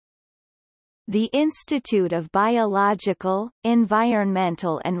The Institute of Biological,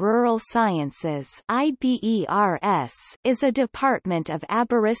 Environmental and Rural Sciences (IBERS) is a department of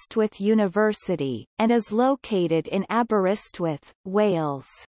Aberystwyth University, and is located in Aberystwyth, Wales.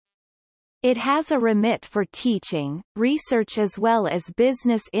 It has a remit for teaching, research as well as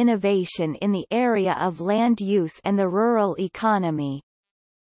business innovation in the area of land use and the rural economy.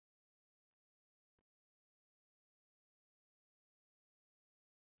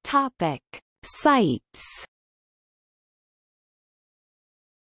 Topic: Sites.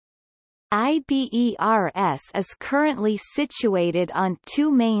 IBERS is currently situated on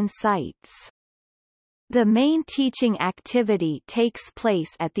two main sites. The main teaching activity takes place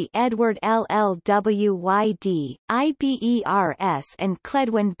at the Edward LLWYD, IBERS and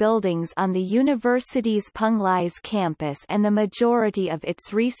Cledwyn buildings on the university's Penglais campus, and the majority of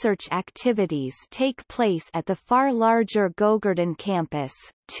its research activities take place at the far larger Gogurdon campus,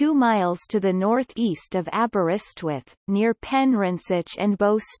 2 miles to the northeast of Aberystwyth, near Penrhynshall and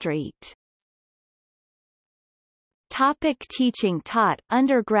Bow Street. Topic: teaching.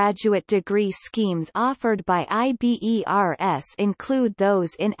 Undergraduate degree schemes offered by IBERS include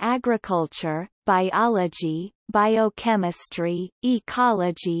those in agriculture, biology, biochemistry,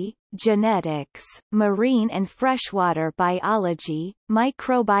 ecology, genetics, marine and freshwater biology,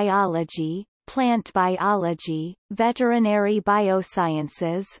 microbiology, plant biology, veterinary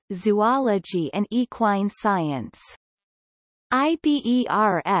biosciences, zoology and equine science.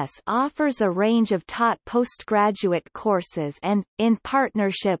 IBERS offers a range of taught postgraduate courses and, in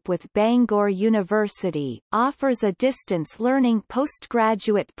partnership with Bangor University, offers a distance learning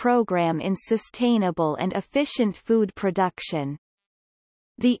postgraduate program in sustainable and efficient food production.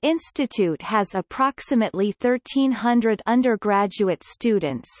 The institute has approximately 1,300 undergraduate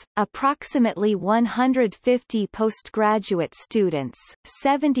students, approximately 150 postgraduate students,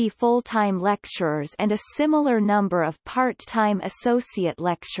 70 full-time lecturers and a similar number of part-time associate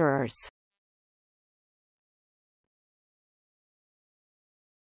lecturers.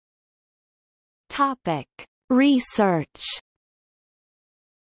 Topic: Research.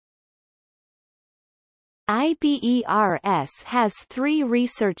 IBERS has 3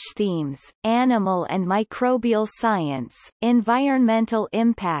 research themes: animal and microbial science, environmental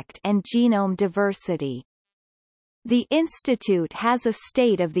impact and genome diversity. The institute has a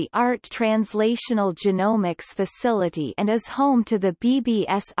state-of-the-art translational genomics facility and is home to the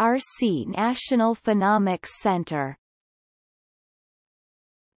BBSRC National Phenomics Center.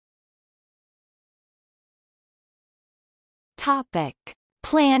 Topic: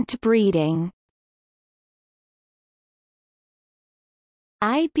 Plant breeding.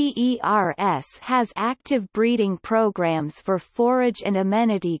 IBERS has active breeding programs for forage and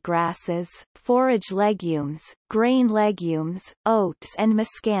amenity grasses, forage legumes, grain legumes, oats and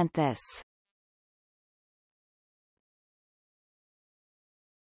miscanthus.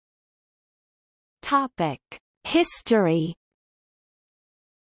 Topic: History.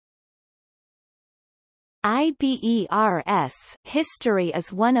 IBERS history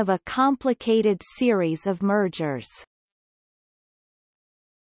is one of a complicated series of mergers.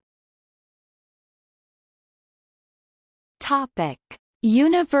 Topic: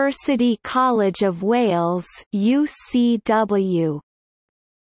 University College of Wales (UCW).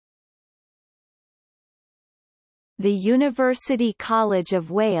 The University College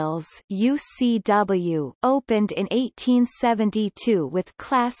of Wales (UCW) opened in 1872 with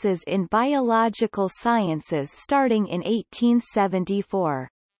classes in biological sciences starting in 1874.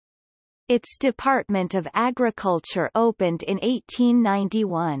 Its Department of Agriculture opened in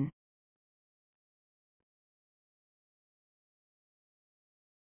 1891.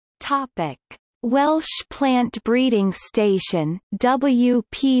 Topic: Welsh Plant Breeding Station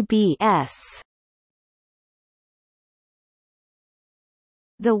 (WPBS).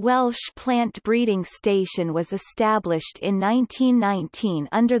 The Welsh Plant Breeding Station was established in 1919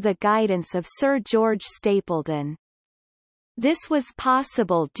 under the guidance of Sir George Stapledon. This was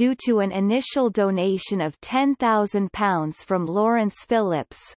possible due to an initial donation of £10,000 from Lawrence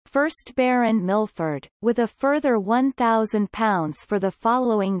Phillips, 1st Baron Milford, with a further £1,000 for the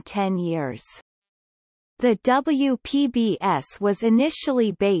following 10 years. The WPBS was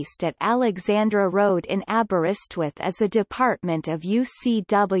initially based at Alexandra Road in Aberystwyth as a department of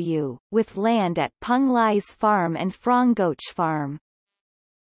UCW, with land at Penglais Farm and Frongoch Farm.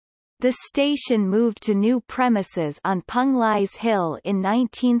 The station moved to new premises on Penglais Hill in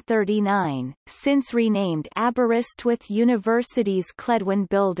 1939, since renamed Aberystwyth University's Cledwyn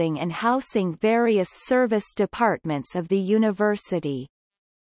Building and housing various service departments of the university.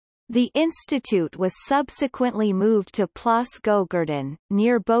 The institute was subsequently moved to Plas Gogurdan,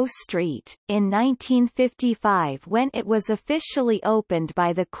 near Bow Street, in 1955 when it was officially opened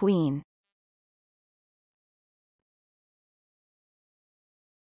by the Queen.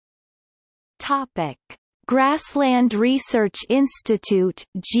 Topic: Grassland Research Institute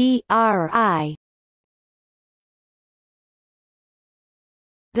 (GRI).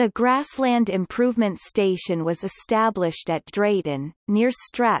 The Grassland Improvement Station was established at Drayton, near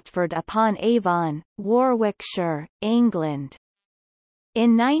Stratford-upon-Avon, Warwickshire, England.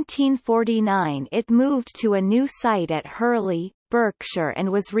 In 1949 it moved to a new site at Hurley, Berkshire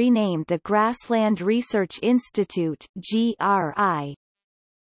and was renamed the Grassland Research Institute (GRI).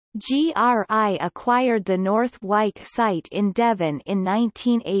 GRI acquired the North Wyke site in Devon in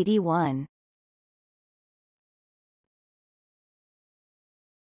 1981.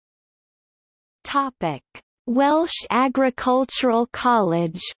 Topic: Welsh Agricultural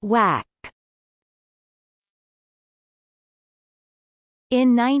College (WAC).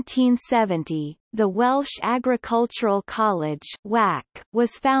 In 1970, the Welsh Agricultural College (WAC)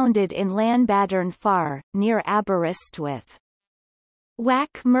 was founded in Llanbadarn Fawr, near Aberystwyth.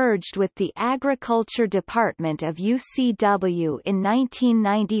 WAC merged with the Agriculture Department of UCW in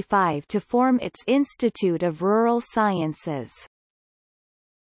 1995 to form its Institute of Rural Sciences.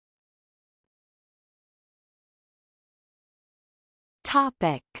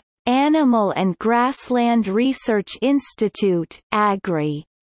 Topic: Animal and Grassland Research Institute (AGRI).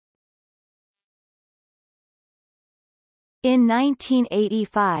 In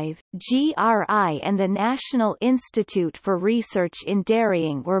 1985, GRI and the National Institute for Research in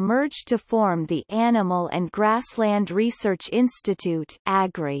Dairying were merged to form the Animal and Grassland Research Institute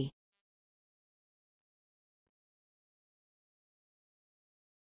 (AGRI).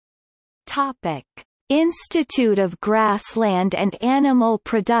 Topic: Institute of Grassland and Animal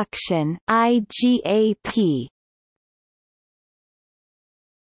Production IGAP.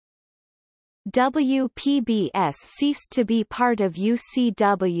 WPBS ceased to be part of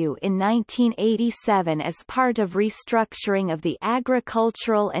UCW in 1987 as part of restructuring of the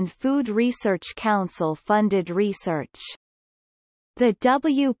Agricultural and Food Research Council funded research. The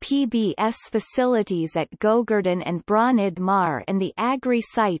WPBS facilities at Gogurdan and Bronnyd Mar and the AGRI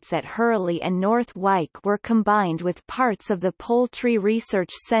sites at Hurley and North Wyke were combined with parts of the Poultry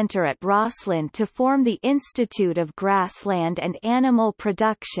Research Centre at Roslin to form the Institute of Grassland and Animal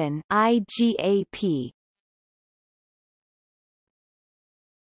Production IGAP.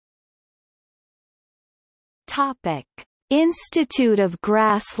 Topic: Institute of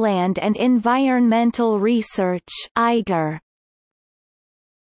Grassland and Environmental Research IGER.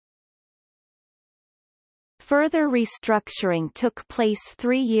 Further restructuring took place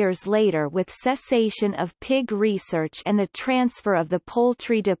 3 years later with cessation of pig research and the transfer of the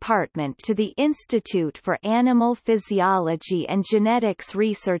Poultry Department to the Institute for Animal Physiology and Genetics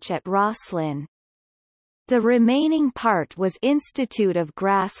Research at Roslin. The remaining part was Institute of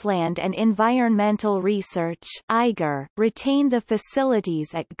Grassland and Environmental Research IGER, retained the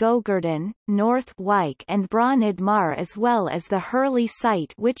facilities at Gogurdan, North Wyke and Bronnyd Mar as well as the Hurley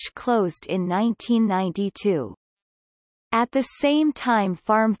site which closed in 1992. At the same time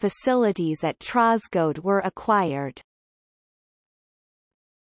farm facilities at Trosgoed were acquired.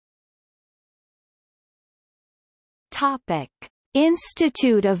 Topic: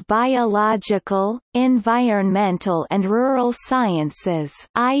 Institute of Biological, Environmental and Rural Sciences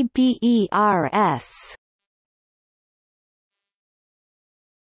IBERS.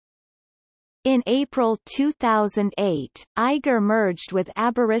 In April 2008, IGER merged with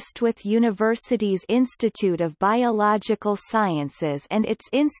Aberystwyth University's Institute of Biological Sciences and its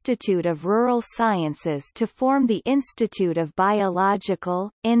Institute of Rural Sciences to form the Institute of Biological,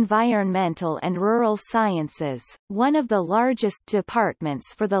 Environmental and Rural Sciences, one of the largest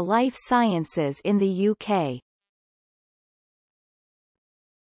departments for the life sciences in the UK.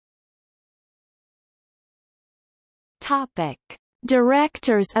 Topic: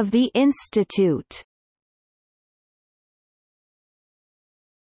 Directors of the Institute.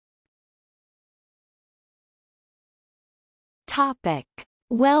 Topic: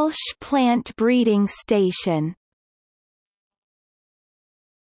 Welsh Plant Breeding Station.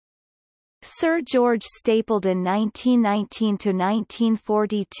 Sir George Stapledon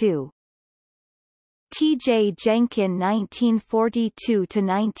 1919–1942. T.J. Jenkin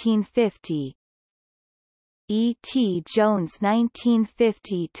 1942–1950. E. T. Jones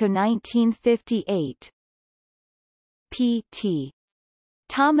 1950–1958. P. T.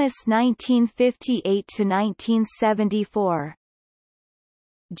 Thomas 1958–1974.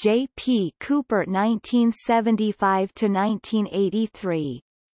 J. P. Cooper 1975–1983.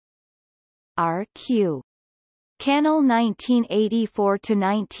 R.Q. Cannell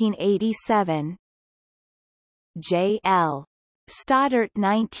 1984–1987. J.L. Stoddart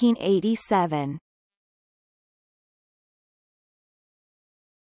 1987.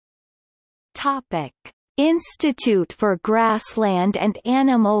 Topic: Institute for Grassland and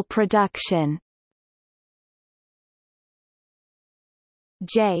Animal Production.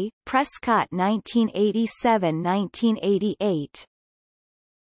 J. Prescott 1987–1988.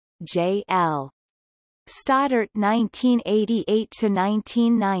 J.L. Stoddart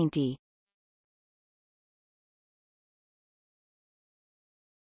 1988–1990.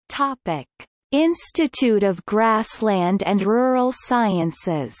 Topic: Institute of Grassland and Rural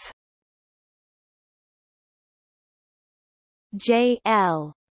Sciences.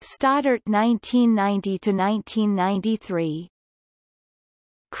 J.L. Stoddart 1990–1993.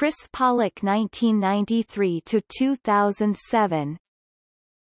 Chris Pollock 1993–2007.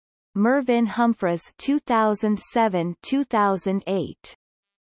 Mervyn Humphreys 2007–2008.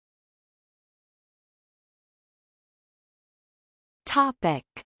 Topic: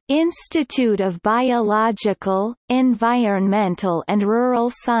 Institute of Biological, Environmental and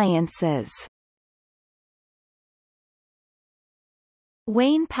Rural Sciences.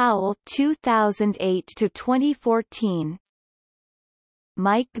 Wayne Powell 2008–2014.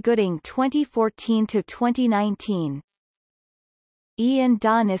 Mike Gooding 2014–2019. Ian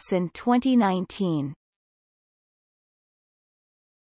Donison 2019.